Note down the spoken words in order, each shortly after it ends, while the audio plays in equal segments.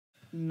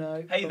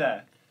No. Hey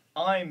there,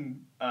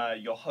 I'm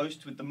your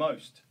host with the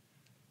most,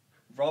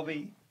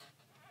 Robbie.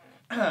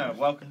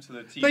 Welcome to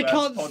the Teabirds They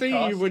can't podcast.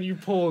 see you when you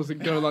pause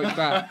and go like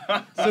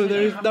that. So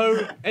there is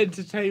no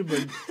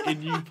entertainment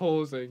in you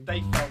pausing.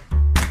 They felt.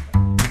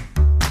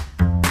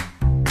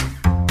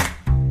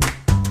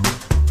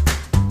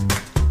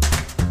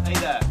 Hey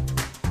there,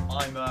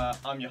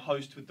 I'm your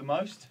host with the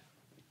most.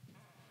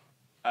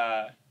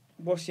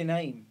 What's your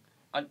name?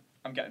 I'm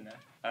getting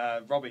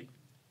there. Robbie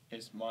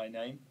is my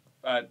name.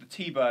 The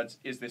Teabirds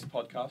is this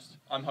podcast.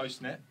 I'm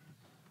hosting it.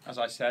 As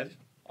I said,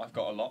 I've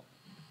got a lot,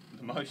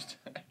 the most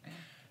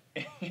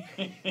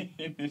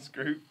in this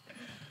group.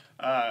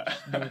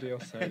 Nobody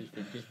else say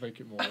anything, just make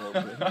it more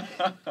awkward.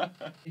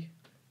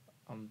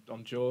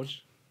 I'm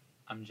George.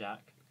 I'm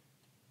Jack.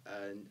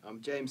 And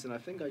I'm James, and I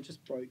think I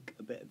just broke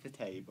a bit of the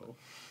table.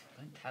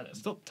 Don't tell him.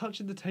 Stop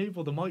touching the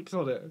table, the mic's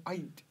on it.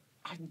 I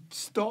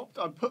stopped.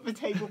 I put the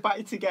table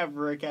back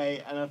together,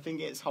 okay, and I think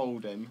it's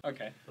holding.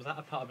 Okay. Was that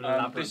a part of an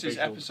elaborate This is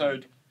visual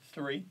episode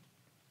prank?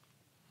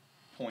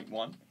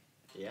 3.1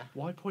 Yeah.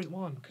 Why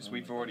 0.1? because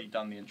we've already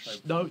done the intro.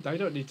 No, they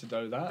don't need to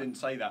know that. Didn't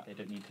say that. They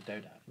don't need to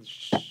do that.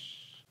 Shh.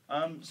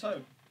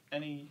 So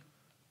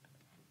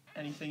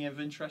anything of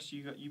interest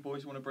you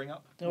boys want to bring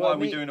up? Well, Why are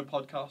we me- doing a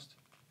podcast?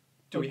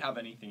 Do we have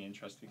anything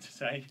interesting to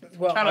say?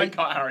 Well, Can I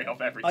cut Harry off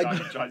every I- time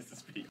he tries to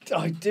speak?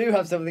 I do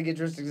have something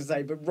interesting to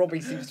say, but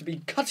Robbie seems to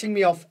be cutting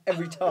me off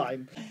every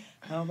time.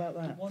 How about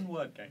that? One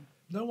word game.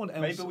 No one else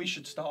Maybe we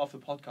should start off the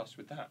podcast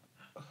with that.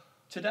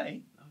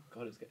 Today, Oh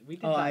god, it's good. We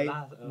did I that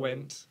last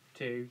went.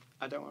 two.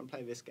 I don't want to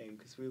play this game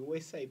because we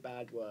always say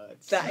bad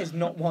words. That is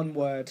not one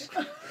word.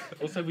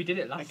 Also, we did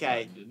it last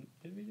Okay. time,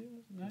 did we do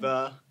it? No?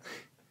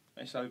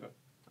 The. it's over.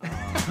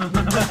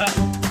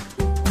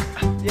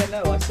 Yeah,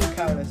 no, I saw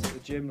Carolus at the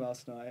gym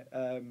last night.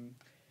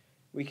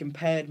 We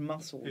compared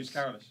muscles. Who's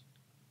Carolus?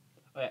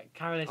 Oh, yeah,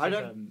 Carolus I is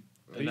don't-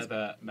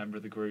 another member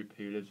of the group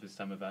who lives with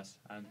some of us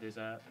and is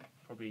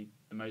probably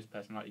the most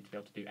person likely to be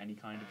able to do any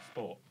kind of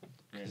sport.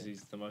 Because Really.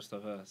 he's the most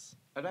diverse.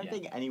 I don't Yeah.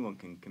 think anyone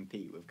can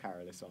compete with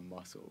Carolus on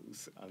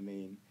muscles. I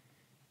mean,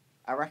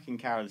 I reckon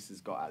Carolus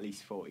has got at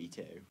least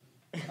 42.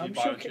 I'm In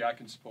sure biology, I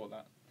can support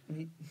that.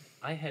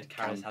 I heard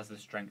Carolus has the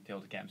strength to be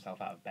able to get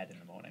himself out of bed in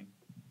the morning.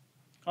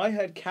 I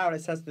heard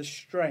Carolus has the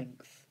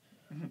strength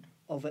Mhm.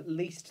 of at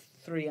least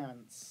 3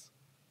 ants.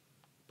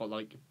 But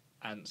like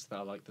ants that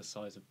are like the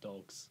size of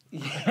dogs.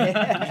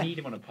 Yeah. We need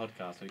him on a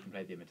podcast so we can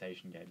play the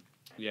imitation game.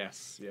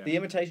 Yes, yeah. The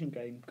Imitation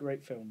Game,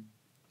 great film.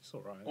 It's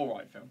alright. All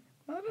right, film.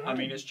 I don't know. I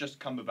mean, it's just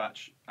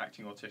Cumberbatch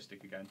acting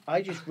autistic again,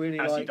 I just really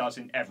as he like. does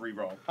in every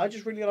role. I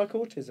just really like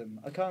autism.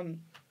 I can't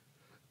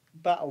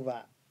battle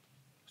that.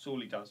 That's all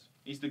he does.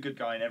 He's the good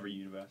guy in every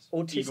universe,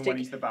 Autistic- even when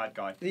he's the bad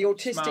guy. The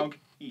autistic. Smaug,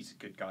 he's a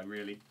good guy,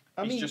 really.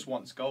 I He mean, just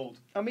wants gold.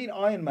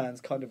 Iron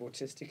Man's kind of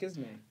autistic,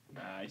 isn't he?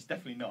 Nah, he's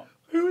definitely not.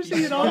 Who is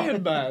he in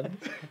Iron Man?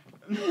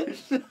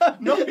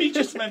 No, he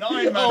just meant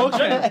Iron Man. Oh,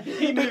 okay.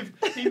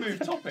 He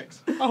moved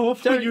topics. Oh, I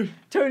thought you...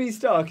 Tony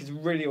Stark is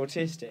really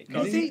autistic.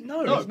 No, Is he?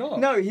 No, No. he's not.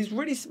 No, he's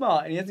really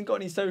smart and he hasn't got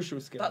any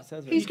social skills,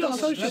 has he? He's got does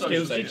social have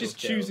skills, he social just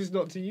skills. chooses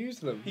not to use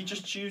them. He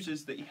just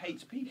chooses that he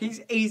hates people.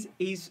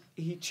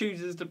 He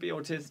chooses to be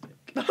autistic.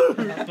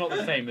 That's not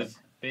the same as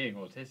being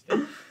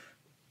autistic.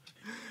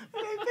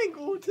 I don't think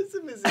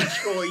autism is a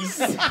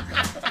choice.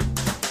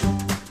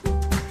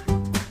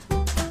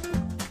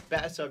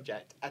 Better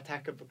subject: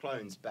 Attack of the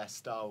Clones, best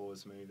Star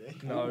Wars movie.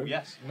 No. Ooh,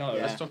 yes. No.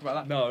 Yeah. Let's talk about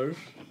that. No.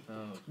 Oh.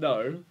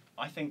 No.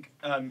 I think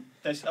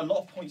there's a lot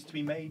of points to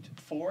be made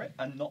for it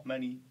and not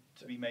many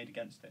to be made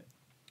against it.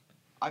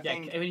 I Yeah,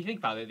 think. when you think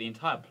about it, the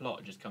entire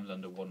plot just comes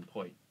under 1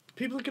 point.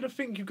 People are going to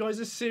think you guys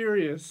are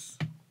serious.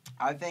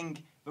 I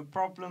think the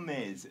problem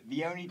is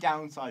the only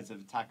downsides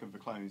of Attack of the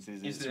Clones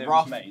is Is it's that it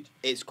rough, was made?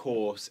 it's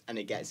coarse, and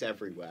it gets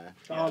everywhere.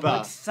 Oh, But-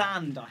 like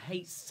sand. I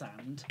hate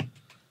sand.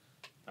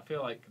 I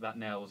feel like that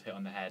nail was hit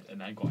on the head and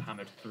then got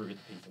hammered through with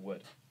a piece of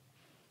wood.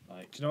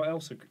 Like, Do you know what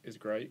else is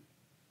great?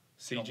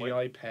 Can't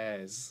CGI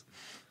pairs.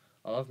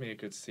 I love me a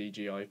good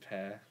CGI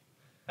pair.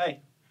 Hey,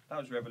 that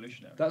was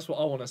revolutionary. That's what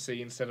I want to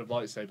see instead of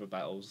lightsaber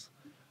battles.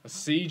 A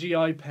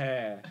CGI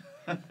pair.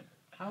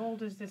 how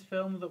old is this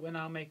film that we're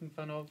now making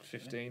fun of?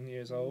 15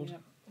 years old. Yeah.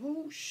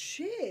 Oh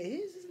shit,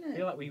 it is, isn't I it?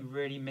 feel like we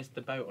really missed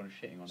the boat on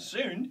shitting on it.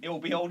 Soon it will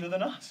be older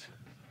than us.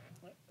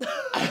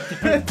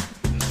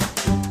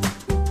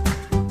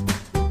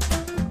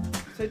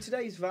 So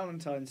today's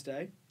Valentine's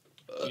Day.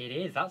 It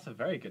is. That's a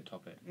very good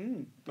topic.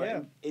 But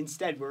Yeah.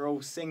 instead, we're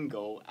all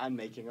single and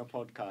making a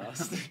podcast.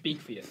 Speak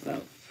for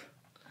yourself.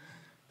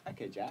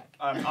 Okay, Jack.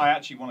 I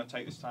actually want to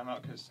take this time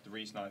out because the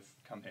reason I've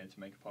come here to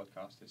make a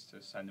podcast is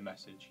to send a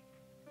message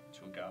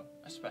to a girl,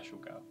 a special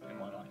girl in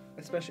my life.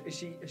 Especially, has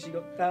she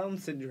got Down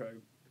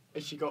syndrome?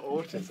 Has she got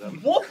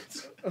autism?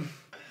 What?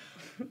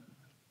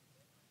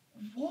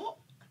 What?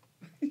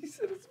 You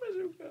said a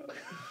special girl.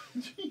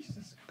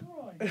 Jesus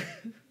Christ.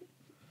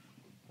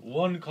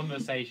 One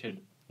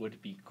conversation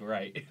would be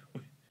great.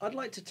 I'd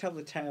like to tell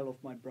the tale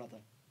of my brother.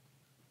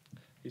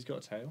 He's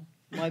got a tail.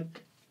 My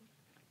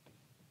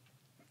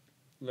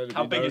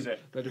How big is it?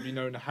 Let it be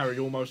known that Harry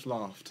almost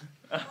laughed.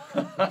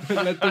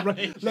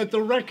 let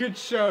the record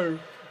show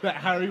that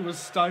Harry was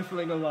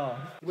stifling a laugh.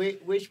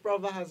 Which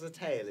brother has a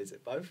tail? Is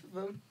it both of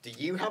them? Do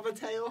you have a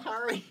tail,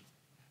 Harry?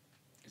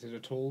 Is it a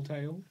tall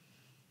tail?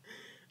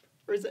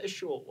 Or is it a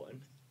short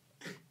one?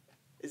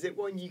 Is it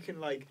one you can,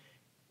 like...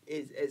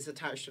 It's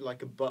attached to,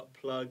 like, a butt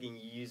plug and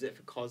you use it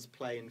for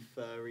cosplay and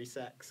furry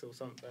sex or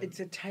something?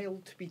 It's a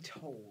tale to be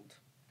told.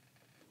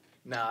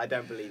 No, I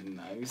don't believe in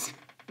those.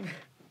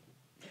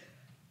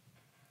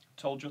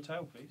 Told your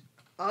tale, please.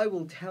 I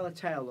will tell a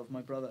tale of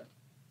my brother,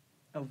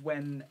 of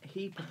when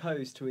he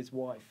proposed to his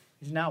wife,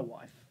 his now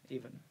wife,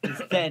 even.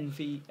 His then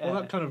Well,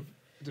 that kind of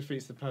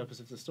defeats the purpose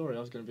of the story. I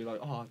was going to be like,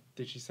 oh,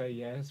 did she say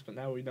yes? But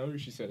now we know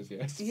she says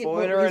yes.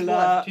 Spoiler his alert.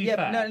 wife- To be yeah,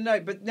 fair. no,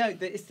 it's the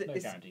No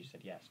it's, guarantee you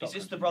said yes. Is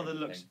this the brother that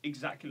looks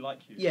exactly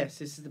like you? yes,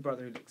 this is the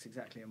brother who looks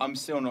exactly. I'm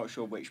still not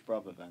sure which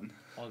brother then.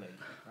 Ollie,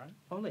 right?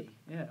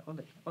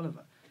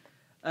 Oliver.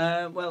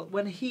 Well,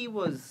 when he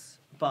was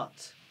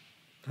but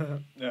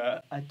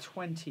Yeah. a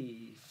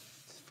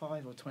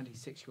 25 or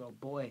 26-year-old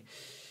boy,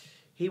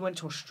 he went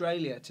to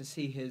Australia to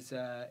see his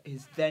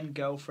then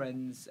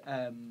girlfriend's.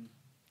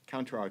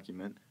 Counter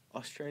argument.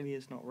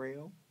 Australia's not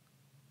real.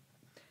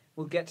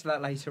 We'll get to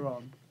that later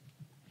on.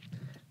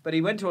 But he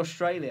went to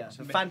Australia. It's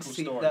a mythical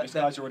story. This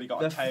guy's already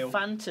got a tail.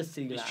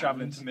 Fantasy He's land.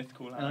 travelling to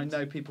mythical And I lands.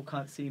 know people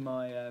can't see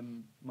my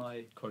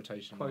my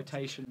Quotation.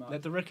 quotation mark.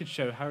 Let the record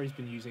show Harry's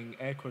been using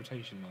air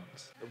quotation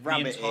marks.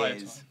 Rabbit entire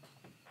ears.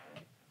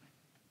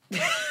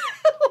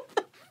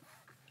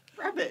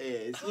 Rabbit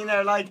ears. You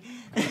know, like...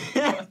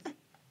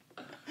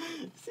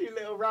 See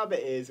little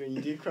rabbit ears when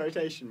you do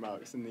quotation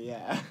marks in the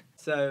air.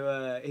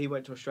 So he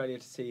went to Australia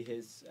to see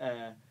his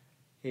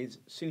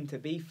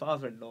soon-to-be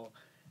father-in-law,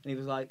 and he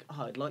was like,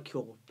 "Oh, I'd like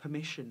your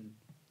permission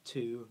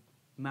to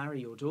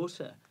marry your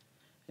daughter,"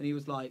 and he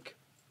was like,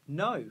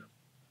 "No."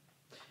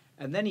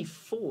 And then he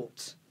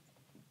fought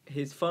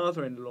his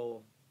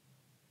father-in-law,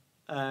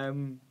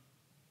 Mortal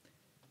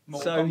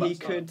so Kombat he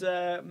style. could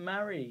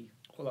marry.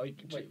 Well, like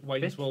Wait,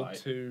 Wayne's fist World fight?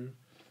 2.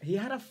 He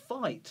had a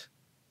fight.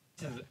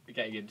 This is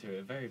getting into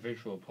a very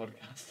visual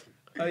podcast.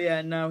 Oh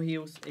yeah, now he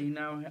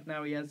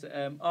has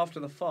after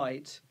the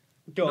fight.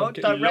 Go on, Not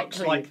He looks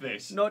directly. like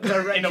this Not in a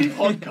directly.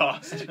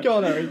 podcast. Go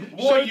on, Harry.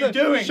 What are you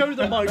doing? Show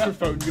the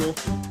microphone your...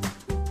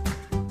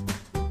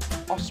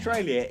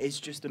 Australia is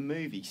just a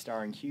movie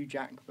starring Hugh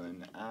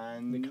Jackman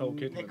and Nicole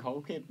Kidman.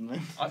 Nicole Kidman.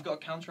 I've got a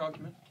counter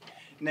argument.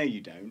 No, you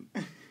don't.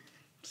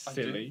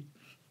 Silly.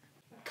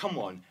 Come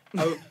on,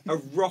 a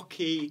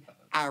rocky,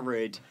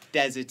 arid,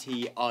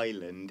 deserty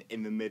island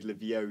in the middle of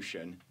the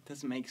ocean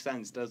doesn't make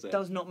sense, does it?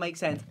 Does not make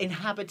sense.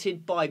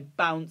 Inhabited by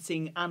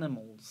bouncing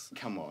animals.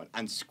 Come on,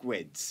 and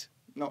squids.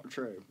 Not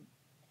true.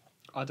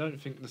 I don't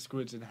think the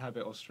squids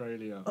inhabit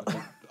Australia.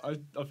 I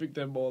think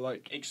they're more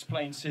like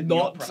Explain Sydney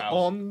not Opera House.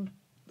 on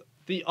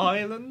the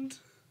island.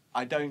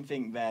 I don't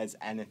think there's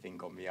anything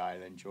on the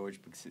island,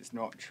 George, because it's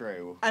not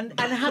true. And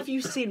have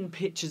you seen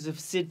pictures of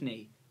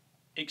Sydney?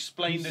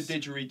 Explain the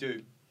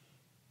didgeridoo.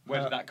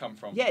 Where did that come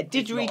from? Yeah,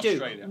 It's not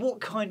Australia. didgeridoo. What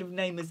kind of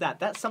name is that?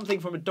 That's something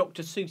from a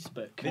Dr. Seuss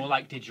book. More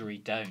like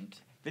didgeridoo.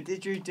 The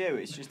didgeridoo,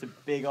 it's just a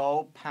big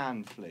old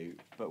pan flute,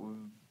 but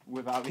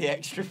without the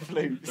extra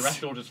flutes. The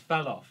rest all just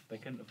fell off. They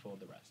couldn't afford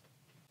the rest.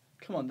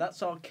 Come on,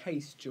 that's our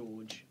case,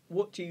 George.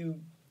 What do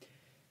you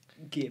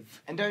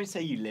give? And don't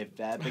say you lived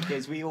there,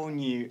 because we all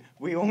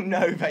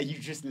know that you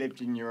just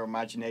lived in your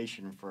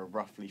imagination for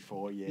roughly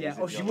 4 years. Yeah, of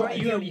your Australia- life.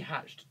 You only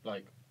hatched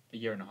like a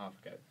year and a half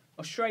ago.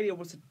 Australia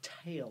was a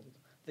tale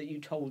that you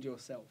told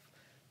yourself.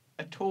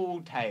 A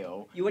tall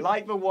tale, You would-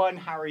 like the one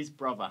Harry's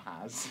brother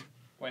has.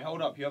 Wait,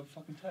 hold up. You have a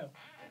fucking tail.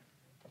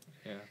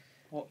 Yeah.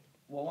 What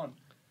one?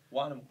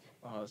 What animal?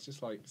 Oh, it's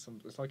just like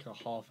it's like a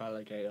half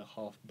alligator,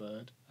 half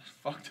bird. That's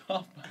fucked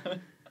up,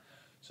 man.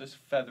 So it's a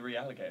feathery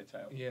alligator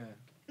tail. Yeah.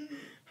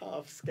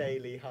 Half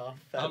scaly, half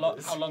How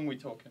feathers. long are we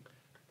talking?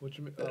 What do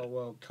you mean? Oh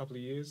well, a couple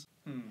of years.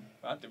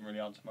 That didn't really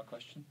answer my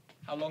question.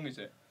 How long is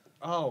it?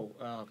 Oh,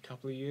 a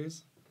couple of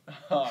years.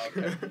 Oh,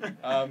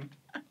 okay.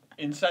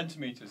 In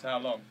centimetres, how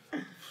long?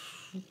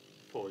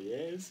 4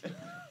 years.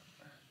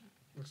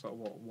 Looks like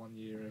what 1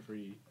 year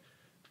every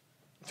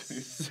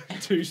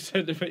 2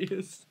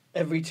 centimeters.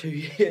 Every 2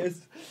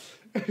 years.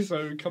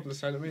 So a couple of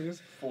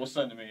centimeters. 4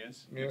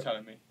 centimetres, you're Yeah.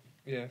 telling me.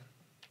 Yeah.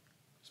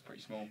 It's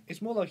pretty small.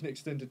 It's more like an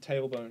extended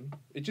tailbone.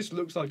 It just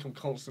looks like I'm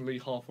constantly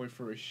halfway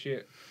through a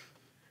shit.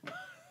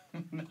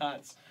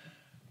 That's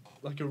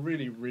Like a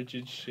really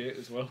rigid shit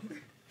as well.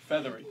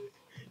 feathery.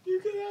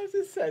 You're going to have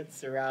to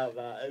censor out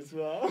that as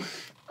well.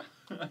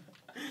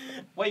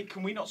 Wait,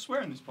 can we not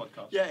swear in this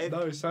podcast? Yeah,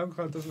 No,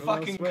 SoundCloud doesn't allow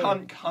Fucking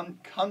swearing.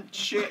 cunt,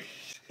 shit.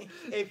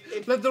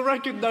 if Let the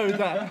record know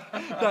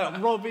that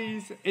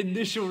Robbie's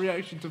initial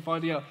reaction to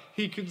finding out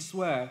he can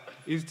swear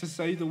is to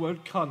say the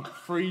word cunt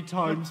 3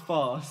 times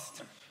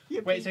fast.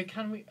 Wait, so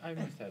can we? I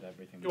haven't said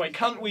everything. Wait,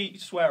 can't we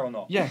swear or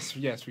not? Yes,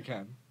 we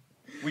can.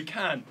 We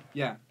can.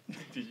 Yeah.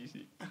 Did you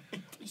see?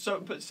 So,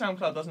 but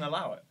SoundCloud doesn't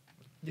allow it.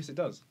 Yes, it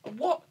does.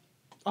 What?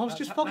 I was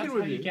just fucking that's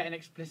with how you. you get an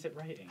explicit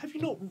rating. Have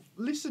you not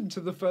listened to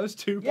the first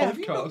two Yeah, podcasts? have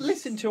you not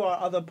listened to our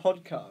other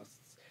podcasts?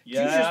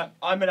 Yeah,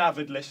 I'm an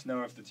avid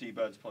listener of the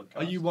Teabirds podcast.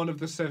 Are you one of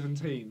the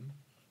 17?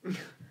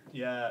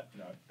 Yeah,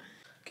 no.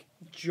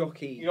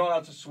 Jockey. You're not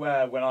allowed to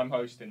swear when I'm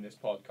hosting this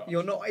podcast.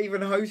 You're not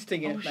even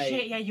hosting it, Oh mate.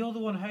 shit! Yeah, you're the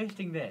one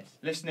hosting this.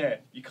 Listen here,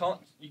 you can't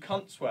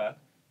swear.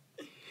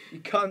 You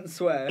can't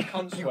swear.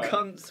 Can't You swear.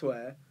 can't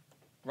swear.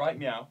 Right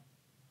meow.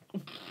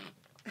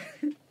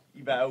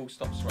 You better all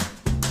stop swearing.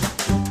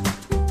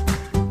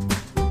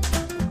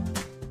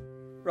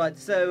 Right,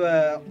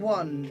 so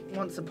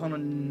once upon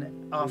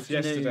an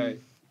afternoon. Yesterday.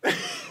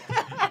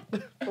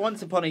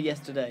 Once upon a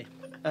yesterday,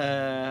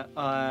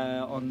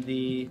 on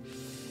the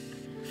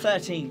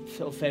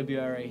 13th of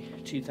February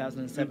The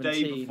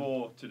 2017. day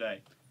before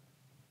today.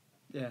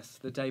 Yes,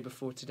 the day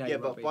before today. Yeah,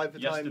 but Robbie. by the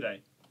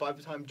Yesterday.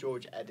 time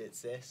George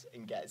edits this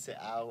and gets it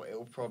out,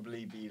 it'll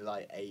probably be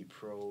like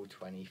April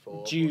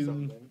 24th June. or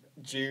something.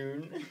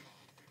 June.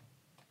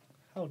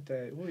 How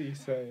dare you? What are you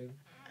saying?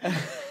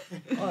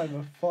 I'm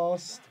a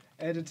fast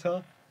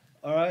editor,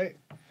 alright?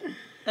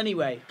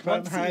 Anyway,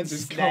 Clam I've Hands seen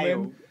is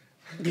snail.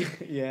 coming.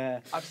 yeah.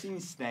 I've seen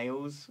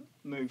snails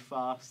move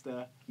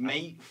faster,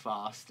 mate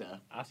faster.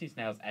 I've seen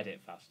snails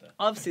edit faster.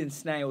 I've seen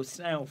snails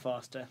snail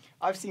faster.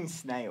 I've seen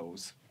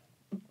snails.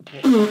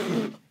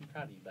 I'm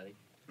proud of you, buddy.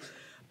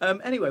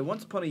 Anyway,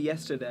 once upon a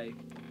yesterday,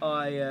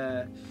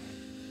 I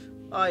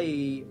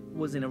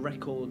was in a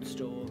record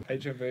store.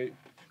 HMV.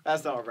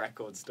 That's not a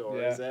record store,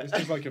 Yeah, is it? it's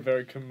just like a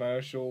very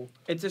commercial.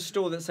 It's a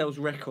store that sells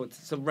records.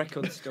 It's a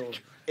record store.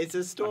 It's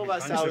a store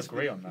that I sells.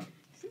 agree on that.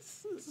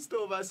 It's a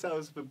store that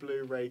sells the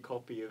Blu-ray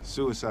copy of.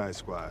 Suicide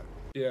Squad.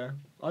 Yeah,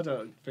 I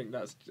don't think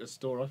that's a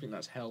store. I think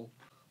that's hell.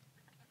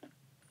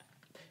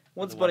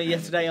 Once upon a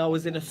yesterday, I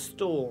was in a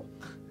store,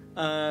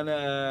 and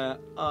I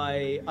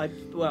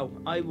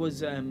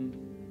was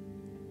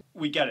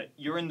We get it.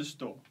 You're in the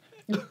store.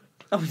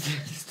 I was in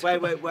a store.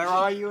 Wait, where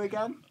are you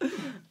again? I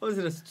was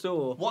in a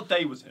store. What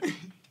day was it?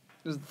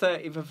 It was the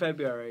 30th of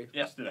February.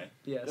 Yesterday.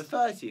 Yes. The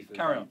 30th.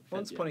 Carry on.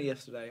 Once upon a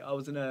yesterday, I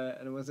was in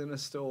a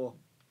store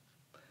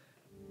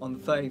on the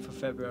 30th of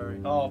February.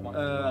 Oh my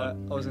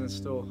god. I was in a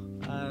store,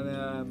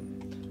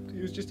 and He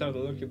was just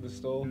having a look in the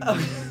store.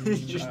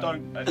 Just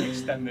don't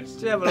extend this.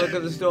 to have a look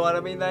at the store, and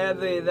I mean they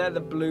had the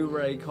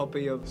Blu-ray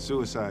copy of,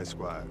 Suicide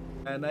Squad.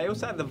 and they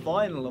also had the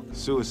vinyl of the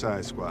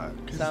Suicide Squad.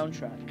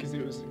 soundtrack. Because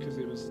it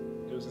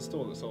was a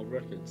store that sold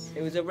records.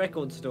 It was a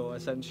record store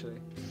essentially,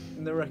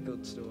 in the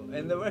record store.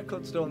 In the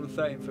record store on the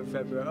 30th of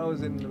February, I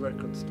was in the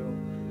record store.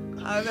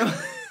 And,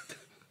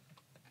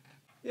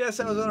 yes,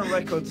 I was on a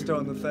record store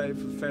on the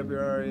 30th of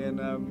February,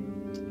 and I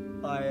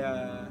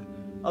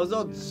was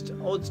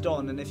odds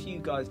on. And if you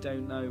guys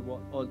don't know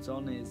what odds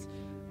on is,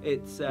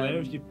 it's Where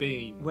have you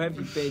been? where have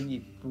you been,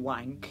 you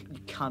wank, you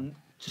cunt,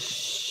 just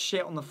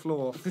shit on the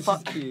floor.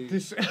 Fuck you.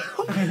 This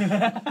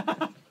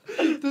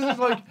is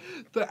like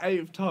the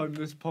 8th time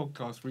this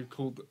podcast we've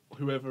called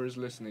whoever is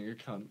listening a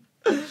cunt.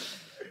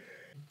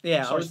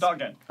 Yeah, Sorry, start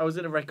again. I was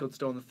in a record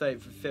store on the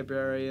 30th of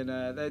February, and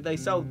they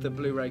sold the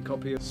Blu-ray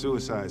copy of,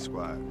 Suicide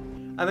Squad.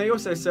 and they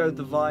also sold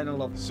the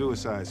vinyl of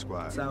Suicide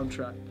Squad. the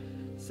soundtrack.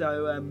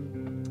 So,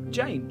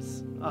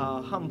 James,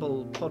 our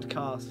humble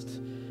podcast,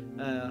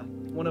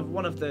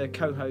 one of the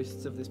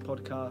co-hosts of this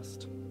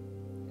podcast,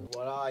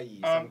 What are you?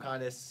 Some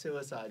kind of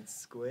suicide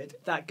squid?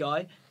 that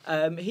guy,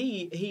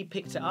 he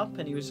picked it up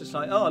and he was just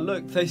like, oh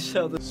look, they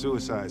sell the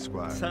Suicide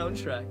Squad.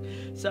 soundtrack.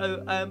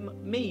 So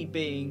me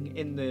being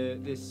in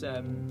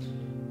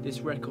this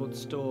record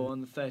store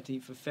on the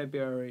 13th of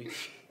February,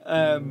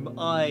 I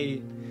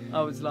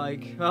was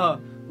like, oh,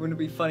 wouldn't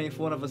it be funny if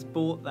one of us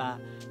bought that?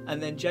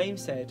 And then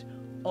James said,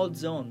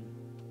 odds on.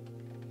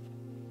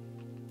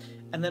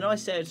 And then I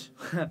said,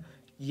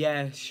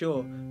 yeah,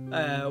 sure,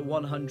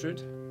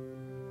 100.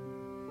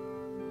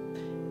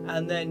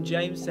 And then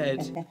James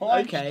said,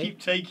 Why okay. do you keep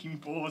taking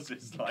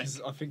pauses? Like,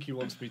 'Cause I think he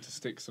wants me to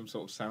stick some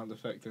sort of sound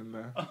effect in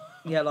there.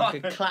 Yeah,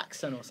 like a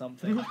klaxon or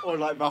something. Or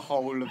like the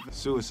whole of the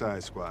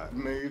Suicide Squad.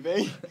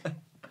 movie?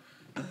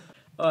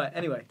 Alright,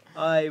 anyway,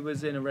 I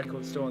was in a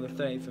record store on the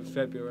 30th of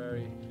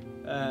February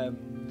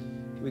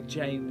with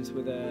James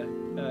with a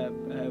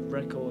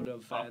record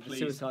of Oh, the please.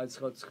 Suicide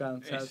Squad it's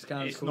not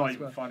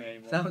even soundtrack. funny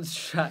anymore.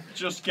 Soundtrack.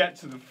 Just get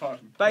to the phone.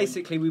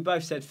 Basically, we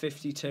both said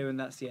 52, and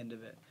that's the end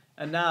of it.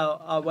 And now,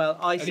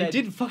 I And he said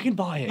didn't fucking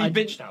buy it. He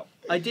bitched out.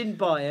 I didn't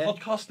buy it.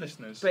 Podcast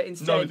listeners But know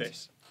instead-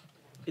 this.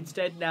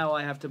 Instead, now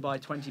I have to buy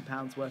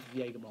 £20 worth of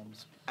Jaeger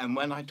bombs. And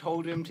when I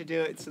told him to do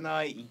it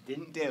tonight, he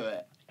didn't do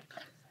it.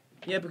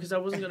 Yeah, because I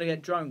wasn't going to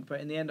get drunk, but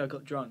in the end, I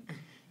got drunk.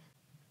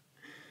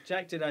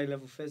 Jack did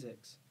A-level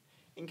physics.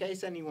 In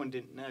case anyone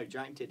didn't know,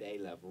 Jack did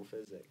A-level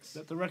physics.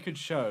 Let the record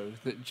show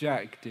that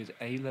Jack did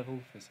A-level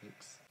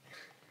physics.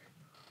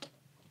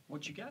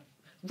 What'd you get?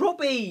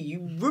 Robbie,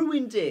 you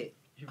ruined it.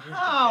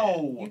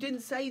 How? You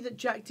didn't say that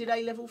Jack did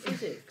A-level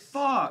physics.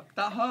 Fuck,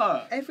 that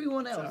hurt.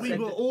 Everyone else We said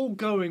were that- all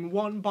going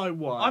one by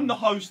one. I'm the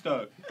host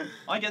though.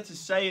 I get to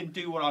say and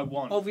do what I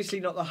want. Obviously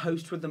not the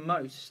host with the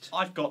most.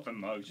 I've got the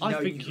most. I No,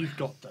 think you've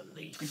got the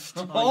least.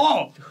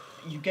 Oh!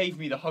 You gave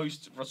me the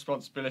host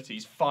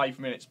responsibilities 5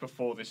 minutes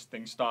before this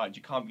thing started.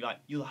 You can't be like,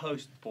 you're the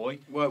host, boy.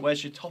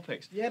 Where's your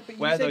topics? Yeah, but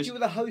you Where said those- you were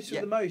the host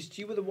Yeah. with the most.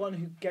 You were the one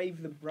who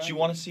gave the brand. Do you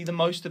want to see the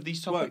most of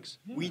these topics?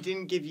 We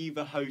didn't give you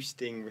the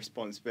hosting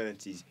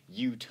responsibilities.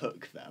 You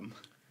took them.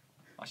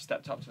 I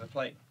stepped up to the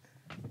plate.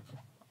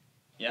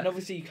 Yeah, And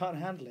obviously you can't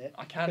handle it.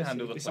 I can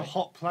handle the It's a plate.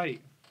 hot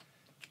plate.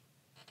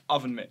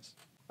 Oven mitts.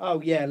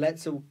 Oh yeah,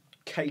 let's all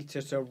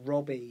cater to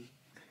Robbie.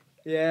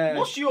 Yeah.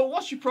 What's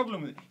your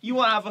problem with it? You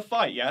want to have a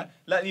fight, yeah?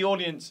 Let the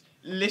audience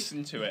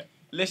listen to it.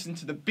 Listen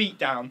to the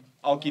beatdown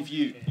I'll give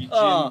you, you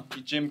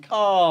gym.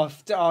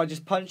 I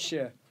just punched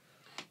you.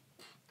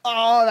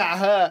 Oh, that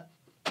hurt.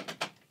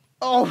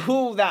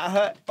 Oh, that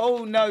hurt.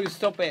 Oh no,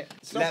 stop it.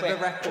 Stop Let it.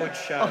 the record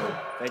show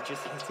they're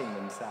just hitting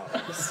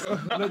themselves.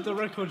 Let the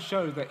record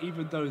show that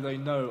even though they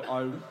know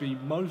I would be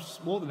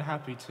more than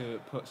happy to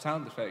put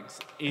sound effects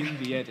in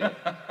the edit,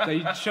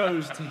 they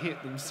chose to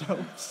hit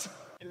themselves.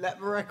 Let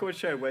the record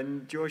show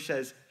when George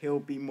says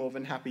he'll be more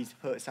than happy to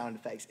put sound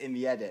effects in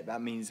the edit.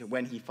 That means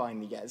when he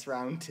finally gets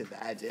round to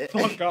the edit.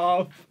 Fuck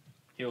off.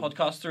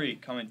 Podcast 3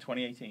 coming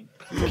 2018.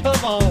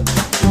 Come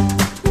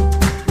on.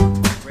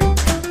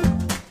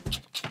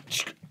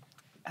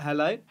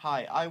 Hello.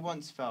 Hi, I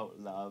once felt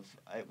love.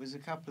 It was a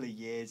couple of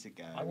years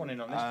ago. I want in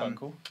on this phone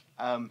call.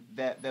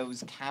 There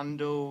was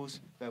candles,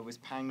 there was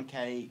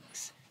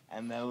pancakes,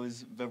 and there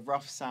was the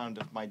rough sound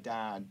of my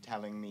dad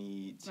telling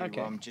me to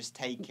Okay. just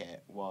take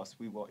it whilst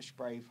we watched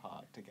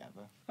Braveheart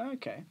together.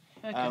 Okay.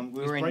 We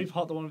Was were in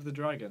Braveheart the one with the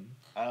dragon?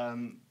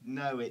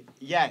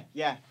 yeah,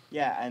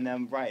 and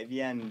then right at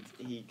the end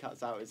he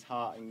cuts out his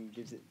heart and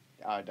gives it.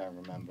 I don't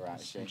remember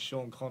actually.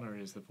 Sean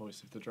Connery is the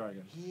voice of the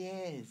dragon. He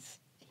is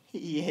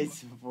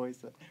the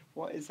voice.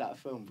 What is that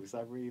film? Because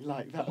I really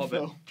like that Hobbit.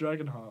 film.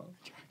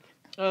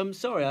 Dragonheart.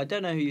 Sorry, I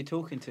don't know who you're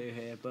talking to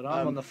here, but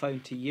I'm on the phone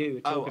to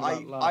you. Oh, Talking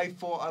about love. I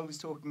thought I was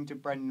talking to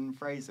Brendan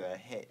Fraser,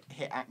 hit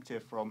actor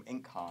from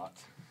Inkheart.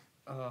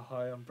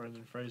 Hi, I'm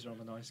Brendan Fraser.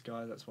 I'm a nice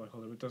guy. That's why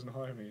Hollywood doesn't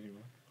hire me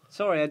anymore.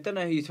 Sorry, I don't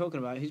know who you're talking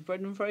about. Who's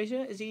Brendan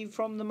Fraser? Is he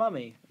from The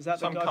Mummy? Is that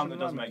Some the guy cunt from that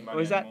The doesn't Mummy? make money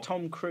Or is that anymore.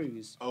 Tom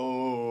Cruise?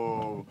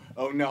 Oh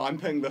no! I'm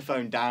putting the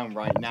phone down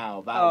right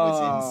now. That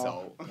was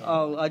insult.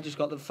 Oh, I just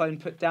got the phone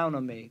put down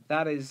on me.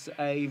 That is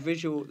a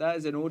visual. That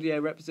is an audio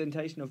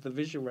representation of the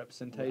visual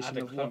representation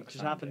Add a of what clock just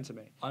sound happened bit.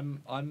 to me.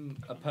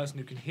 I'm a person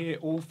who can hear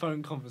all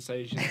phone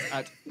conversations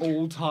at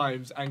all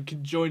times and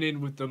can join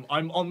in with them.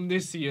 I'm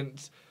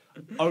omniscient,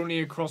 only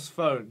across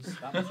phones.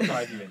 That must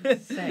drive you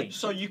insane.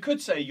 So you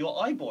could say you're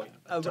iBoy.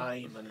 A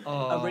Diamond.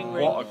 ring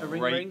ring. What a A ring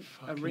great ring.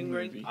 A fucking ring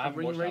ring. movie. I A haven't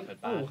ring watched ring. that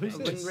for Oh, bad. who's A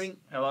this? ring ring.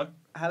 Hello?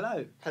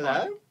 Hello.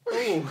 Hello.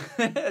 Oh,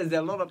 there's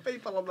a lot of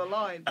people on the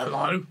line.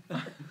 Hello.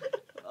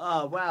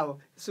 Oh wow,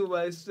 it's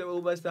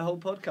almost the whole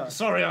podcast.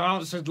 Sorry, I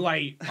answered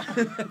late.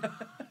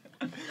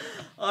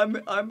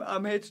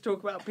 I'm here to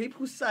talk about.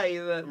 People say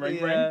that Ring,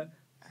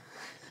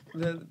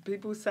 the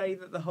people say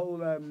that the whole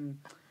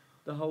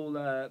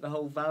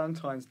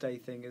Valentine's Day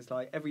thing is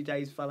like every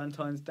day's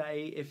Valentine's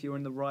Day if you're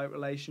in the right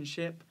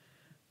relationship.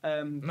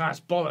 That's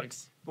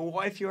bollocks. But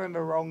what if you're in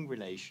the wrong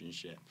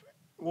relationship?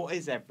 What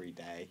is every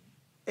day?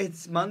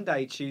 It's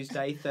Monday,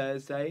 Tuesday,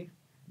 Thursday,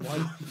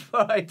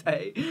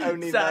 Friday,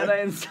 Only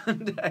Saturday, and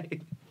Sunday.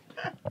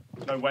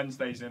 No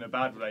Wednesday's in a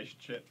bad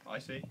relationship, I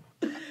see.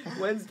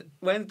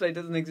 Wednesday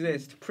doesn't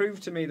exist. Prove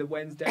to me that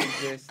Wednesday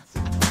exists.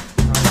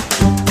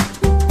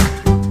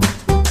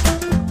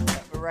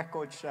 The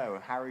record show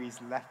Harry's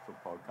left the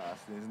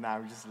podcast and is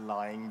now just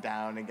lying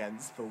down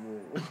against the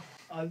wall.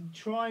 I'm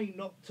trying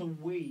not to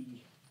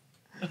wee.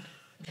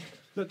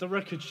 Let the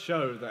record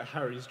show that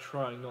Harry's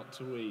trying not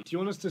to wee. Do you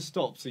want us to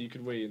stop so you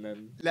can wee and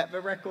then... Let the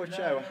record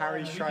show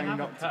Harry's you trying can have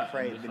not a to cut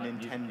create and the just,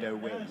 like, use Nintendo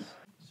it. Wii.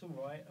 It's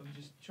alright, I'm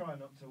just trying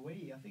not to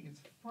wee. I think it's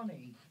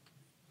funny.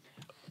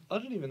 I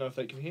don't even know if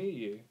they can hear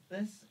you.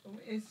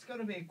 It's got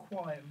to be a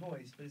quiet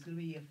voice, but it's going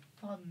to be a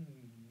fun...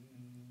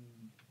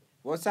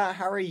 What's that,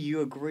 Harry?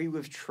 You agree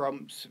with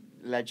Trump's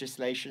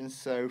legislation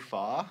so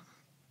far?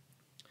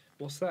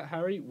 What's that,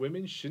 Harry?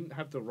 Women shouldn't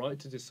have the right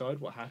to decide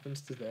what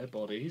happens to their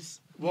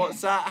bodies. What's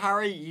that,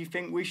 Harry? You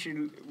think we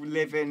should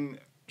live in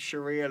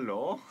Sharia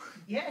law?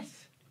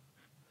 Yes!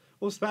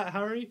 What's that,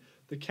 Harry?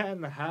 The Cat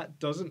in the Hat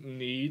doesn't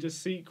need a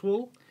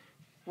sequel.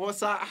 What's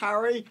that,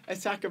 Harry?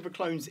 Attack of the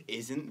Clones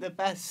isn't the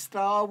best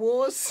Star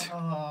Wars?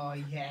 Oh,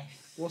 yes.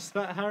 What's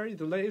that, Harry?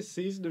 The latest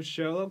season of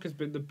Sherlock has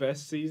been the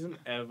best season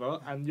ever,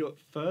 and your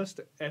first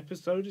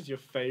episode is your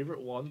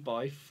favourite one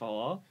by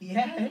far.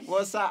 Yes!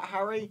 What's that,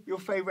 Harry? Your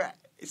favourite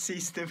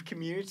season of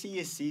Community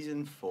is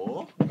season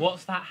 4?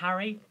 What's that,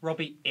 Harry?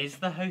 Robbie is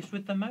the host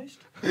with the most?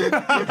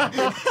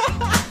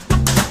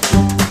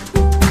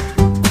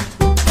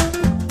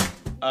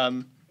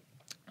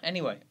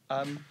 Anyway,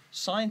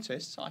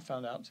 scientists, I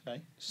found out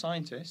today,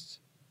 scientists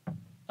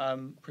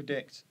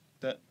predict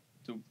that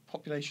the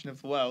population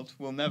of the world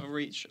will never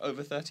reach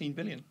over 13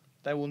 billion.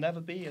 There will never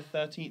be a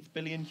 13th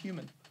billion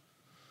human.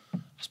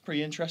 That's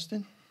pretty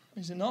interesting,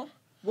 is it not?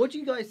 What do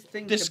you guys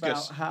think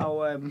Discus. about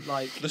how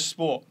like The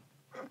sport.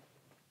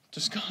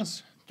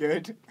 Discuss.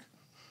 Good.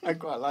 I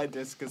quite like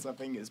this because I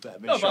think it's better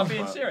than No, but I'm shot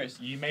being put. serious.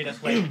 You made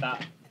us wait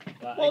that.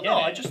 Well, no,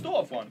 I just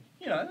thought of one.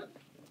 You know,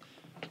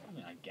 I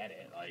mean, I get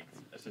it. Like,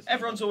 it's just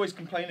everyone's always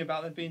complaining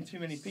about there being too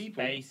many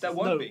people. Space. There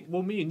won't No, be.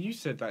 well, me and you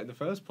said that in the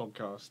first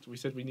podcast. We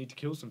said we need to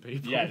kill some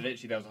people. Yeah,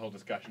 literally, there was a whole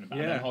discussion about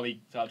it. And Yeah. then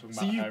Holly started talking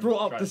So about you her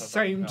brought up the Triceratops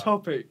same car.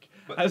 topic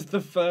But- as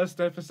the first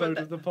episode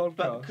but of the But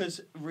podcast.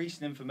 because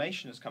recent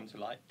information has come to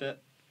light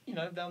that, you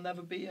know, there'll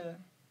never be a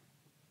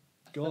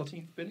God.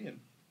 13th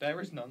billion. There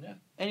is none, yeah.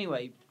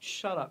 anyway,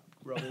 shut up,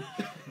 Robbie.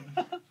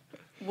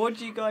 What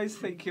do you guys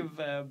think of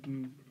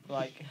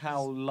like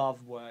how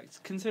love works?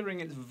 Considering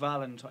it's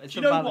Valentine, it's Do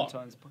a you know what?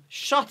 Valentine's.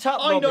 Shut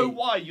up, I Robbie. know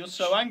why you're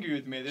so angry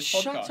with me at this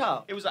Shut podcast.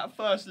 up. It was that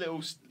first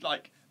little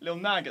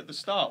nag at the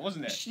start,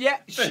 wasn't it? Yeah,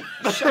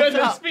 But shut it's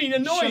up. been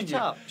annoying Shut you.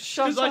 up.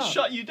 Shut Because up. I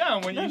shut you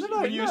down when No, you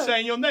no, when you were no.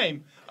 saying your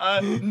name.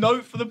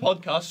 Note for the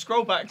podcast.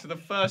 Scroll back to the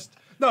first.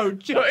 No, In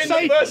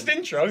the first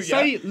intro,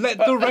 say, yeah. let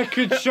the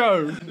record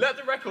show. Let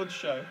the record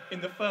show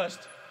in the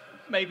first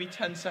maybe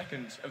 10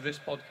 seconds of this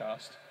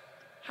podcast.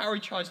 Harry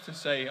tries to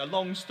say a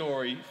long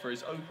story for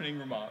his opening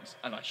remarks,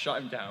 and I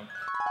shut him down.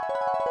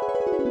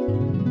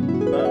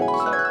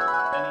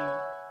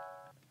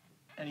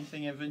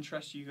 Anything of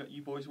interest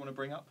you boys want to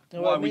bring up?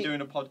 No, Why I are we mean-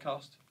 doing a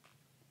podcast?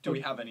 Do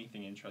we have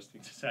anything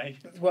interesting to say?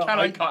 Well, Can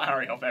I I- cut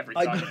Harry off every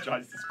I- time he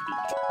tries to speak?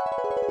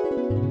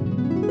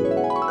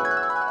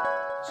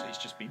 So he's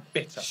just been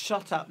bitter.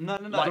 Shut up. No,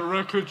 no, no. Like- The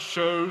record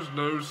shows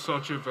no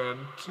such event.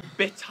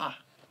 Bitter.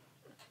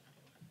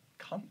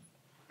 Cunt.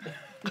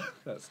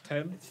 That's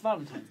 10. It's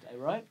Valentine's Day,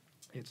 right?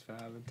 It's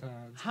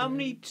Valentine's. How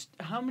Day.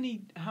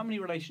 many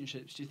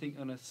relationships do you think are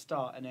gonna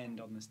start and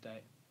end on this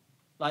day?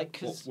 Like,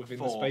 What, cause within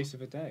the 4. space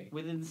of a day.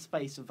 within the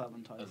space of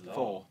Valentine's A Day. lot.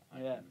 4.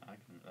 Yeah. I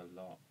can a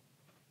lot.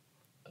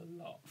 A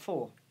lot.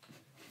 4,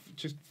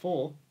 Just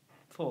 4.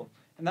 4,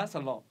 and that's a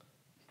lot.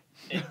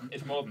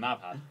 It's more than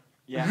I've had.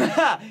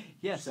 Yeah.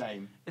 Yes,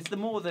 Same. it's the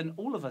more than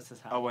all of us has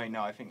had. Oh wait,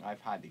 no, I think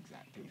I've had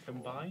exactly 4.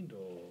 Combined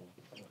or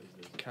what is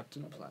this?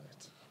 Captain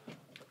Planet.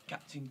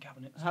 Captain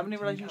Cabinet. How many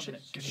Captain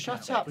relationships? Cabinet.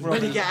 Shut up, Can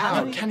Robbie. he get How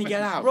out? many- Can he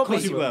get out? Robbie, Of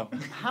course he will.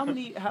 How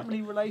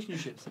many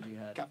relationships have you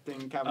had?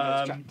 Captain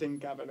Cabinets, Um, Captain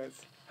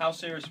Cabinets. How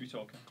serious are we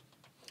talking?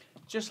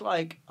 Just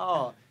like,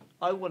 oh,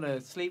 I want to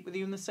sleep with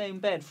you in the same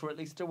bed for at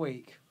least a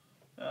week.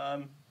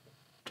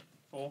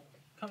 4.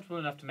 Comfortable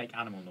enough to make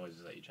animal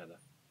noises at each other.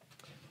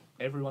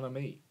 Everyone and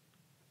me.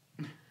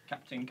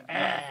 Captain.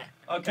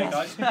 Okay,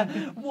 guys.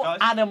 What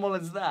Guys? animal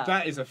is that?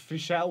 That is a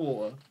fish out of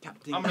water.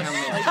 Captain I'm-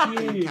 Cabinets, Thank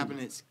Captain you.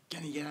 Cabinets.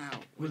 Can he get out?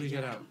 Will he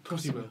get out? Of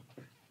course he will.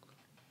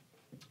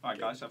 Alright,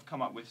 guys, I've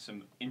come up with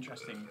some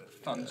interesting,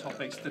 fun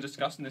topics to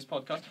discuss in this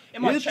podcast.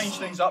 It might It's- change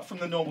things up from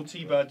the normal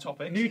T-Bird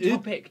topics. New It-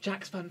 topic,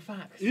 Jack's fun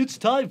facts. It's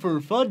time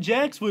for Fun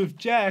Jacks with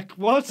Jack.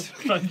 What?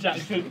 Fun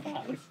Jack's fun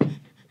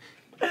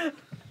facts.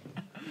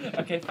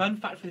 Okay, fun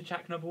fact with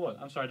Jack number 1.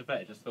 I'm sorry to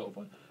bet, just thought of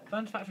one.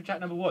 Fun fact with Jack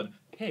number 1.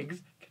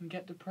 Pigs can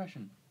get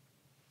depression.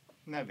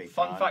 No big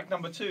Fun fact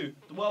number 2.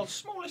 The world's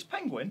smallest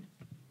penguin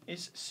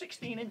is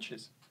 16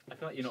 inches. I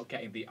feel like you're not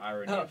getting the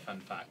irony Oh. of fun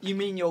fact. You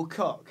mean your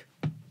cock?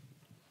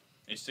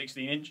 It's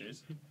 16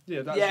 inches.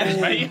 Yeah, that's Yeah.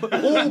 Mate.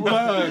 all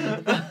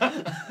burn.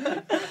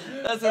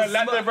 That's a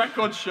Let the sm-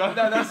 record show.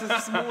 No, that's the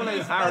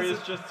smallest. Harry that's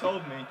has just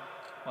told me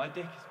my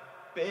dick is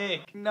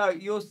big. No,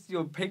 your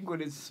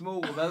penguin is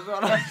small. That's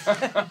what I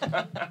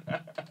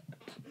said.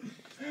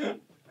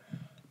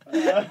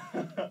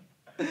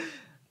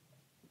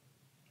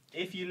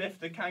 If you lift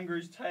the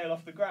kangaroo's tail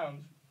off the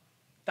ground,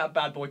 that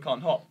bad boy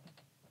can't hop.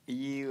 Are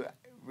you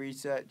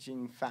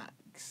researching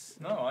facts?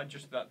 No,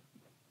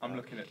 I'm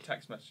looking at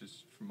text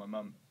messages from my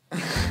mum.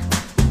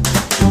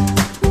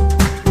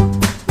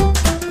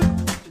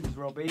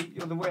 Robbie,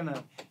 you're the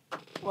winner.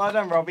 Well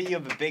done, Robbie. You're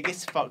the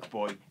biggest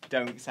fuckboy.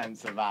 Don't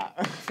censor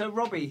that. So,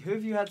 Robbie, who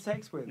have you had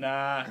sex with?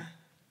 Nah.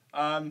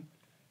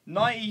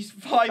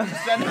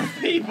 95%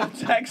 of people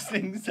text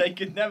things they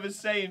could never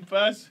say in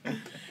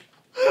person.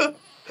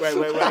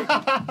 Wait.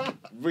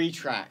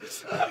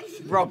 Retract.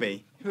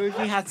 Robbie, who have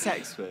you had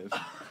sex with?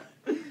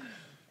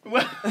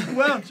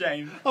 Well,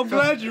 James, I'm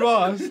glad you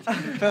asked.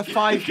 For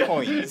 5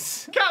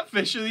 points.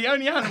 catfish are the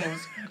only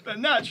animals that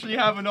naturally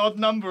have an odd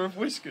number of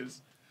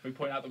whiskers. We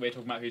point out that we're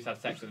talking about who's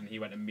had sex with, and he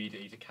went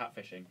immediately to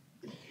catfishing.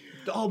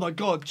 Oh my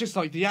god, just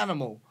like the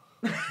animal.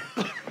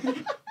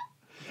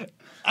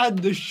 And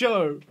the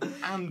show.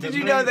 And Did the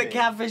you know that movie.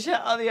 catfish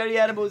are the only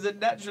animals that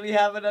naturally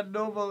have an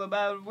abnormal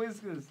amount of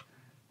whiskers?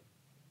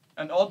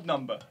 An odd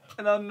number.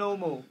 An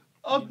unnormal.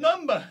 Odd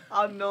number.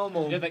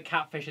 Unnormal. You know that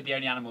catfish are the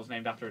only animals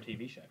named after a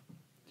TV show?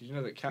 Did you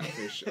know that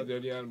catfish are the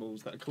only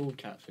animals that are called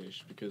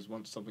catfish because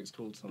once something's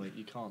called something,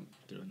 you can't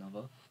do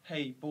another?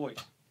 Hey, boys.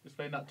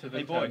 Explain that to the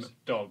Hey, boys.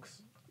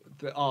 dogs.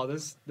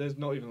 There's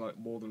not even like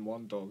more than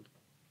one dog.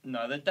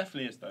 No, there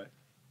definitely is, though.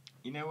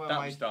 You know where That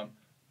my was dumb.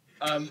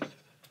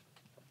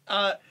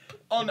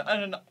 On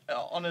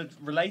a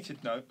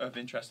related note of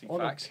interesting On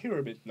facts, a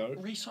pyramid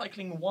note.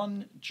 recycling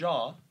one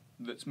jar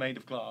that's made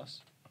of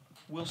glass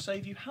will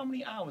save you how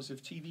many hours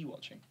of TV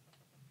watching?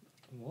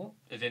 What?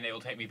 As in, it will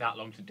take me that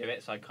long to do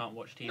it, so I can't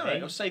watch TV. No,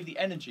 it'll save the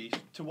energy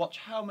to watch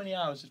how many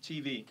hours of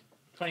TV?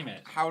 20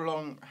 minutes. How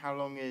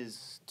long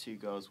is Two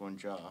Girls, One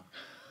Jar?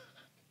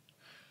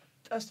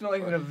 That's not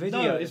even a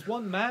video. No, it's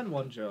one man,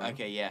 one jar.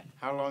 Okay, yeah.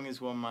 How long is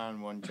One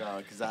Man, One Jar?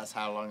 Because that's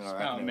how long I It's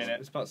reckon about a it minute.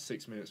 It's about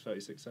 6 minutes,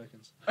 36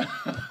 seconds. was.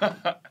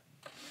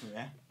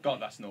 Yeah.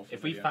 God, that's an awful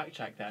If we video. fact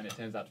check that and it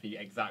turns out to be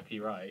exactly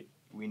right,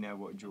 We know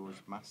what George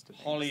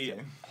masturbates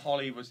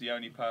Holly was the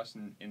only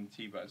person in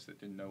Teabirds that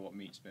didn't know what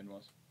meat spin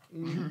was.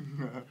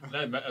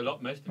 no,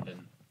 most of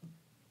them.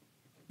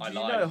 I Did you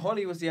lied. know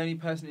Holly was the only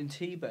person in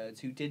Teabirds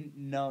who didn't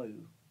know?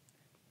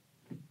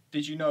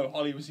 Did you know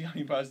Holly was the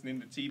only person in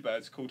the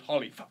Teabirds called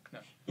Holly? Fuck no.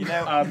 You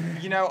know,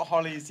 you know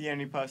Holly's the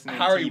only person in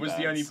Harry was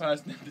the Teabirds? only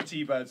person in the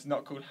Teabirds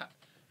not called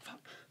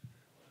Fuck.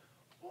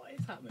 What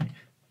is happening?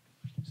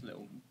 It's a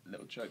little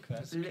joke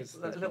there.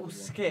 A little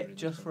skit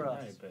just for No,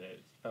 us. but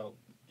it felt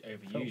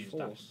overused.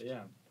 forced.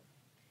 Yeah.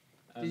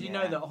 Did you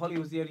know that Holly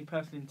was the only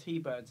person in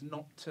Teabirds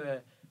not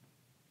to?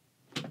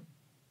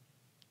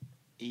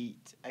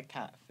 Eat a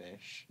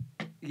catfish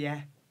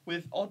Yeah.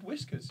 With odd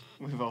whiskers.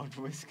 with odd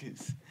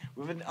whiskers.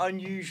 With an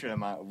unusual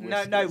amount of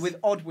whiskers. No, with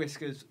odd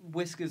whiskers.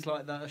 Whiskers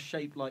like that are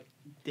shaped like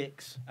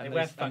dicks. They And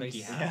wear and they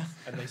funky sing- hats.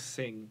 And they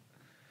sing.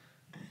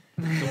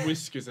 The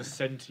whiskers are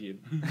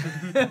sentient.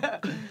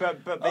 But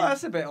Oh, they,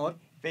 that's a bit odd.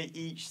 they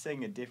each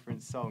sing a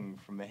different song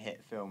from the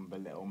hit film The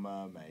Little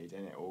Mermaid,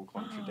 and it all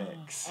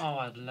contradicts. Oh,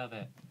 I'd love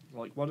it.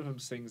 Like, one of them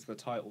sings the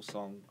title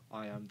song,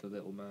 I Am the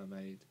Little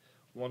Mermaid.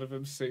 One of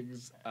them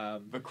sings,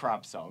 The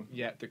crab song.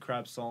 the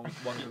crab song.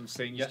 One of them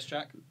sings, Yes,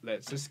 Jack.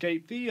 Let's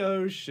escape the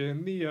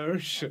ocean, the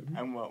ocean.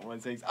 And what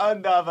one sings?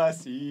 Under the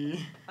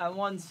sea. And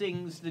one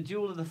sings the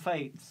Duel of the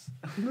Fates.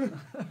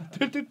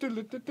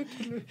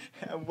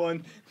 And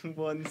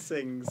one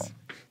sings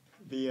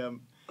the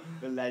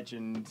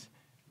legend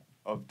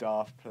of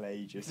Darth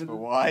Plagueis for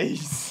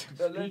wise.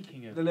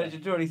 Speaking of The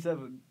Legend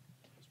 27.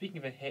 Speaking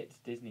of a hit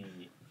Disney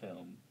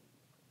film,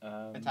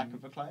 Attack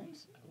of the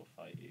Clones? I will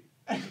fight you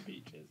on the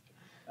beaches.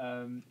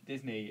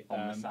 Disney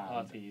On the sand.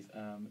 parties.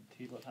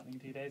 What's happening in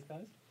 2 days,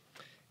 guys?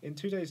 In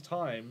 2 days'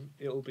 time,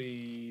 it'll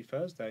be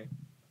Thursday.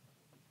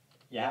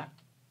 Yeah.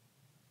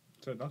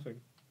 So nothing.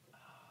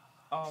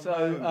 Oh,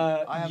 So,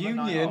 no. I have a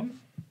night Union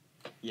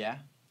off. Yeah.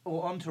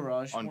 or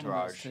Entourage. one of those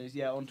Entourage. two.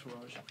 Yeah,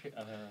 Entourage.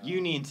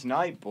 Union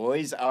tonight,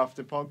 boys,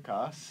 after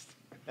podcast.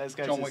 Let's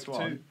go John to Wick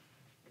Swan. 2.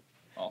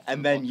 After And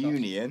the then podcast.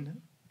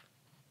 Union,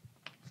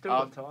 Still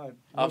got time.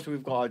 after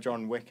we've got our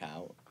John Wick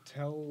out.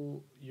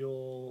 Tell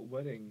your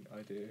wedding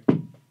idea.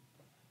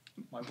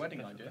 My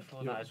wedding idea.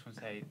 Before that, I just want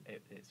to say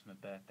it's my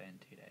birthday in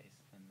 2 days,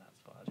 and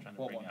that's what I was trying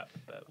to What bring one? up.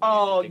 But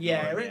Oh just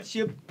yeah, ignoring it's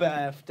your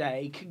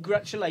birthday.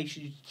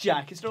 Congratulations,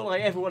 Jack. It's not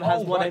like everyone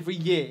has Oh, one right. every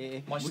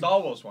year. My Star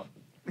Wars one.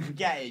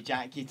 Get it,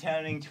 Jack. You're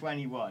turning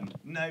 21.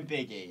 No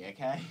biggie,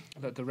 okay?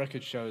 Let the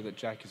records show that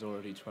Jack is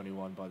already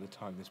 21 by the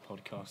time this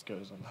podcast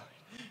goes online.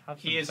 Have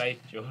He some is-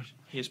 faith, George.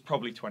 He is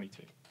probably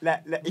 22.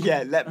 Let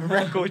the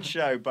record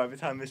show by the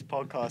time this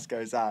podcast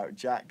goes out,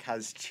 Jack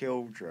has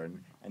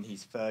children and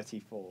he's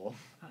 34.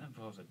 That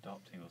involves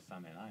adopting or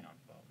something. I ain't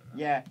involved in that.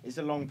 Yeah, it's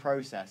a long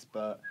process,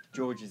 but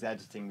George is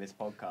editing this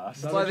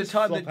podcast. No, By they the just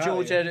time flop that out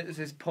George here. edits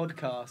this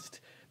podcast,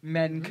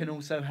 men can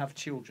also have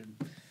children.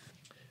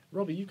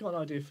 Robbie, you've got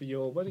an idea for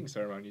your wedding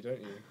ceremony, don't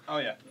you? Oh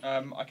yeah.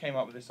 I came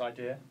up with this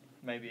idea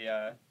maybe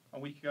a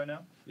week ago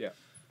now. Yeah.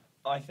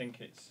 I think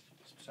it's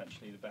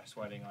potentially the best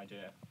wedding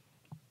idea.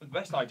 The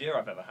best idea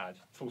I've ever had.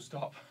 Full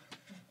stop.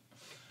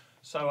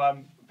 So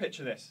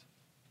picture this.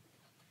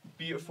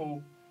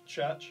 Beautiful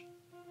church,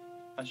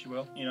 as you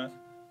will, you know,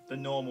 the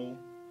normal,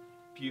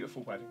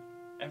 beautiful wedding.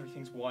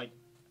 Everything's white.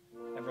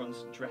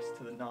 Everyone's dressed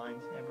to the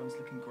nines. Everyone's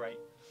looking great.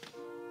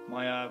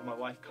 My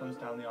wife comes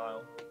down the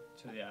aisle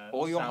to the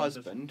Or your sounds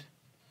of- husband.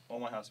 or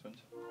my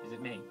husband. Is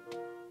it me?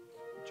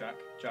 Jack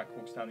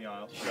walks down the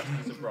aisle dressed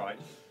as a bride.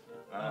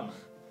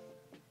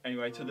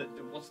 Anyway, to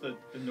what's the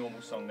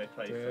normal song they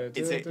play for?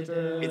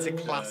 It's a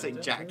classic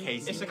Jack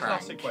Casey It's a prank.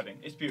 classic wedding.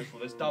 It's beautiful.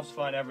 There's doves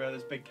flying everywhere.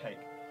 There's big cake.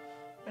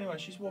 Anyway,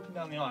 she's walking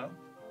down the aisle.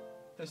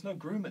 There's no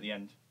groom at the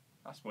end.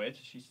 That's weird.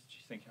 She's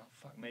thinking, oh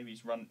fuck, maybe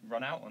he's run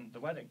out on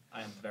the wedding.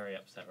 I am very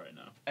upset right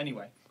now.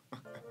 Anyway,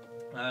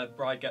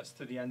 bride gets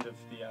to the end of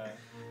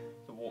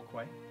the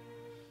walkway.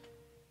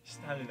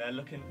 Standing there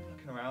looking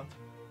around.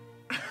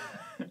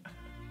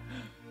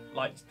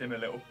 Lights dim a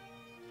little.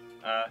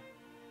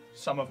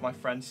 Some of my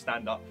friends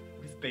stand up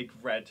with big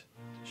red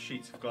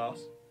sheets of glass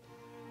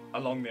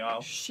along the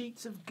aisle.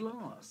 Sheets of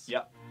glass.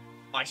 Yep.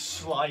 I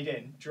slide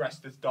in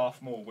dressed as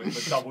Darth Maul with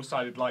a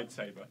double-sided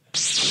lightsaber.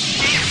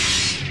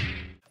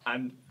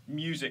 And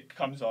music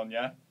comes on,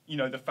 yeah? You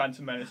know, the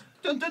Phantom Menace.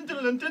 Dun, dun,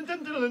 dun, dun, dun, dun,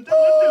 dun, dun, dun,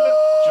 dun.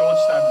 George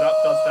stands up,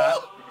 does that.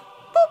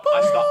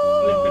 I start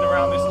flipping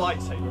around this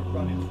lightsaber,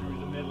 running through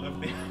the middle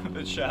of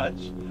the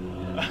church.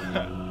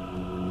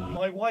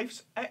 My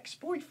wife's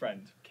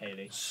ex-boyfriend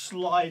Kaylee.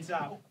 slides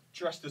out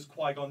dressed as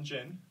Qui-Gon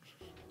Jinn,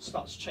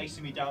 starts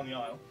chasing me down the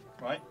aisle,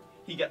 right?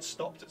 He gets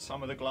stopped at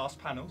some of the glass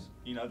panels,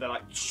 you know, they're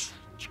like,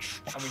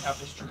 and we have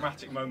this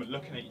dramatic moment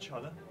looking at each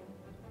other,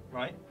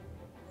 right?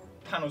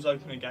 Panels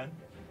open again,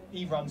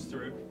 he runs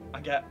through, I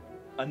get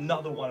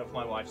another one of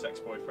my wife's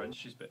ex-boyfriends,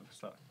 she's a bit of a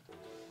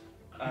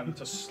slut,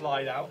 to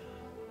slide out,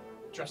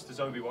 dressed as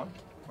Obi-Wan,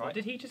 right? What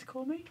did he just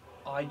call me?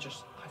 I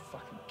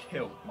fucking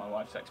killed my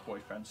wife's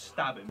ex-boyfriend,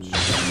 stab him,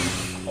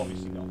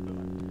 obviously not,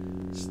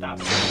 but stab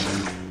him.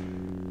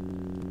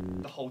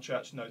 The whole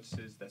church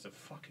notices there's a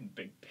fucking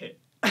big pit.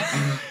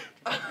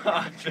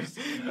 Just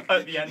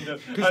at the end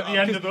of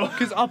the...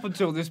 Because up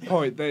until this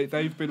point,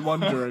 they've been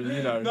wondering,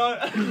 you know, No.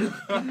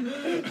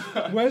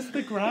 where's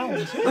the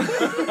ground?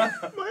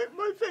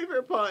 My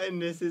favourite part in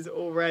this is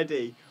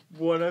already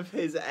one of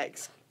his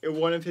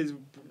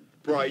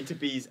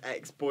bride-to-be's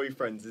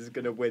ex-boyfriends is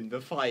going to win the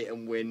fight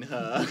and win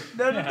her.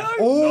 No.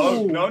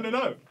 Oh!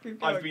 No. Keep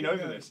going, I've been keep over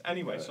going. this.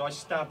 Anyway, so I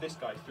stab this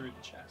guy through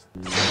the chest.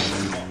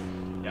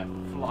 Yeah,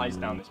 flies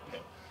down this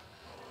pit.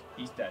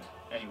 He's dead.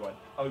 Anyway,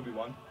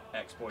 Obi-Wan,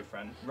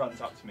 ex-boyfriend,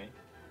 runs up to me.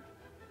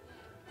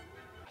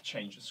 I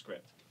change the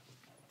script.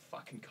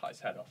 Fucking cut his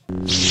head off.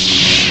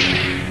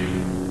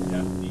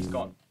 Yeah, he's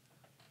gone.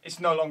 It's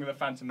no longer the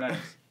Phantom Menace.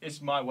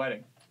 It's my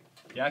wedding.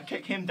 Yeah,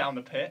 kick him down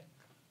the pit,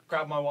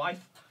 grab my wife,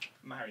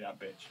 marry that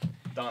bitch.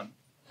 Done.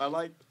 I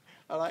like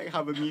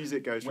how the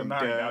music goes We're from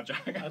married now, duh.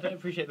 Jack. I don't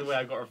appreciate the way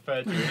I got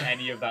referred to in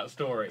any of that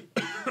story.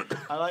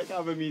 I like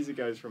how the music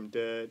goes from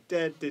duh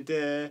duh duh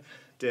duh.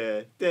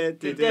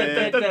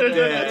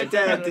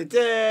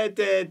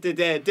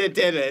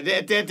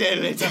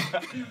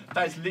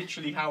 That is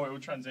literally how it will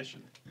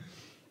transition.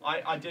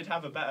 I did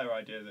have a better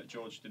idea that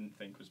George didn't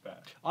think was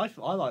better. I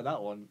like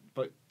that one,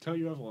 but tell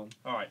your other one.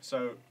 Alright,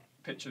 so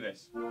picture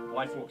this.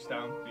 Wife walks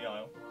down the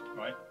aisle,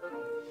 right?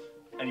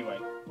 Anyway.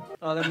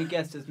 Oh, let me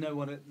guess. There's no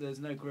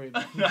groom.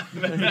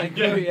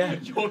 Yeah,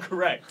 you're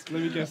correct.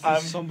 Let me guess,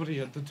 there's somebody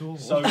at the door.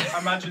 So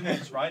imagine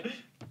this, right?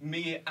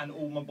 Me and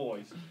all my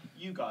boys.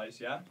 You guys,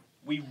 yeah?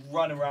 We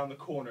run around the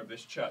corner of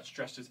this church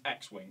dressed as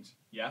X-Wings,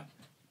 yeah?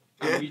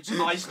 And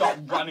I start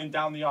running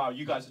down the aisle.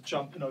 You guys are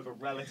jumping over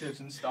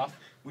relatives and stuff.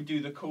 We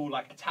do the cool,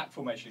 like, attack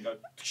formation. Go...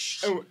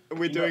 Oh,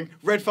 we're doing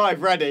red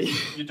 5 ready.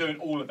 You're doing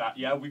all of that,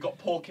 yeah? We've got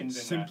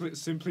Porkins in there.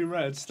 Simply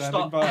Red,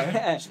 standing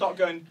by. Start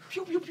going,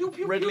 pew, pew, pew,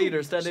 pew, Red pew.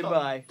 leader standing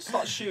by.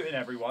 Start shooting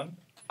everyone.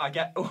 I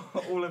get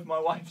all of my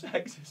wife's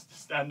exes to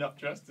stand up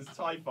dressed as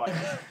TIE fighters.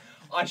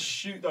 I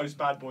shoot those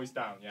bad boys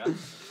down, yeah?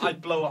 I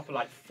blow up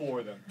like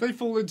 4 of them. They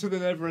fall into the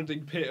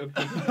never-ending pit of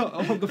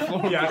on the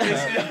floor.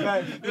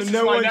 Yeah, this is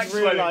No my one's next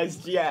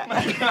realised yet.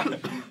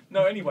 wedding.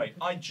 No, anyway,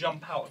 I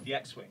jump out of the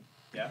X-Wing,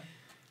 yeah?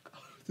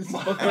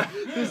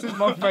 This is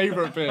my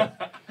favourite bit.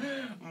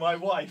 My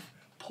wife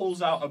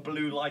pulls out a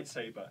blue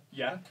lightsaber,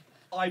 yeah?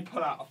 I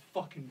pull out a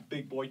fucking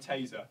big boy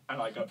taser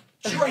and I go,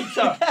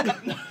 traitor!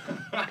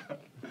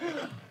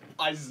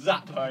 I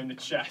zap her in the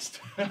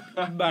chest.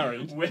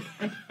 Married.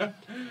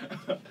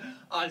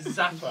 I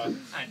zap her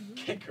and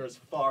kick her as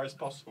far as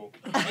possible.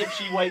 If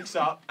she wakes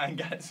up and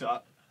gets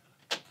up,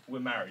 we're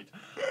married.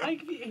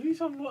 Like,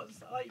 who's on what's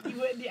like? You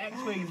were in the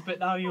X-Wings, but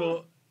now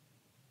you're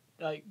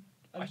like.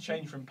 I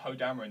changed from Poe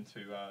Dameron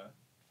to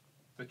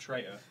the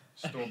traitor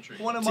Stormtrooper.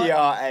 One of my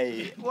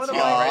TRA.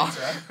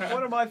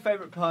 one of my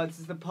favourite parts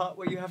is the part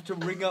where you have to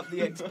ring up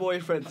the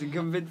ex-boyfriends and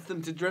convince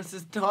them to dress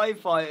as TIE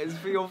fighters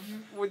for your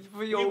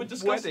We were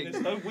discussing wedding.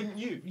 this though, wouldn't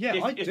you? Yeah,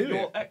 if, I if do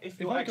your, it. If If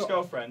your I got-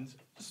 ex-girlfriend's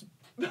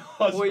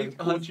husband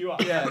called you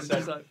up Yeah, and it's said,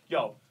 just like,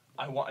 yo,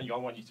 I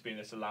want you to be in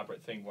this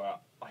elaborate thing where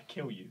I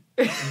kill you.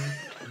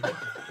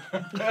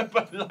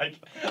 But like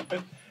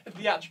a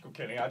theatrical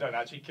killing, I don't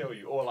actually kill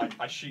you, or like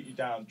I shoot you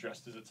down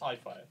dressed as a TIE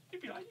fighter.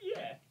 You'd be like,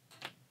 yeah,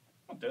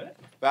 I'll do it.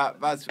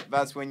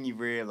 That's when you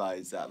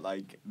realise that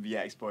like the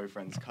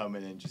ex-boyfriend's come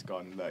in and just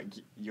gone, look,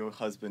 your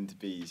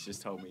husband-to-be's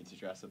just told me to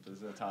dress up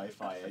as a TIE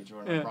fighter. Do you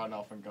want to Yeah. run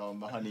off and go on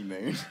the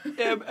honeymoon?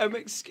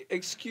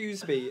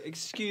 excuse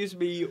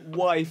me,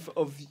 wife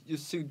of your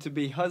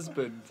soon-to-be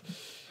husband.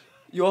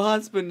 Your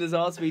husband has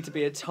asked me to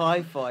be a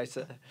TIE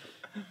fighter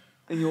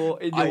in your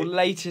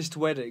latest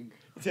wedding.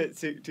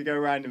 to go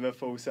around in a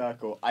full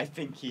circle, I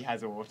think he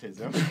has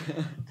autism.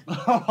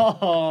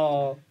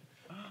 Oh.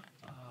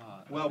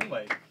 Well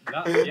played.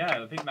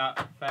 Yeah, I think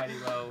that fairly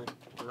well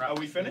wraps. Are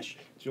we finished?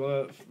 Do you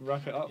want to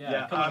wrap it up?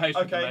 Yeah. Come on, host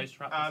with the okay. most,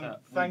 wrap this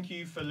up. Thank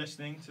you for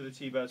listening to the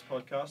Teabirds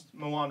podcast.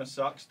 Moana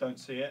sucks, don't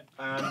see it.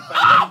 And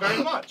thank you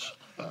very much.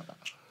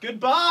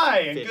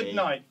 Goodbye and Finny. good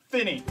night.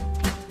 Finny.